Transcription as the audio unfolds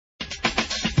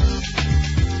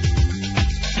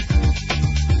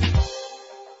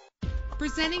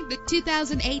Presenting the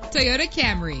 2008 Toyota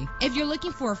Camry. If you're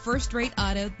looking for a first-rate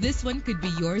auto, this one could be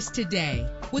yours today.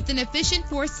 With an efficient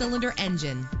 4-cylinder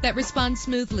engine that responds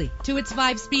smoothly to its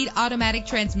 5-speed automatic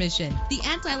transmission, the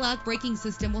anti-lock braking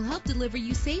system will help deliver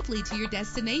you safely to your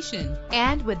destination.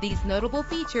 And with these notable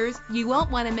features, you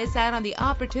won't want to miss out on the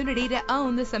opportunity to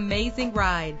own this amazing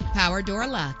ride. Power door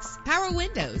locks, power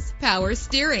windows, power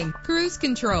steering, cruise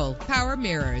control, power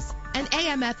mirrors, an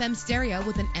AM/FM stereo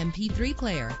with an MP3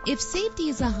 player. If safety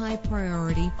is a high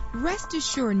priority, rest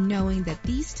assured knowing that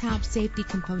these top safety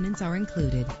components are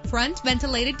included: front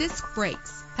ventilated disc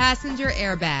brakes, passenger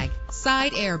airbag,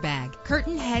 side airbag,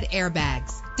 curtain head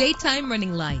airbags, daytime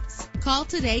running lights. Call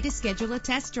today to schedule a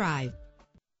test drive.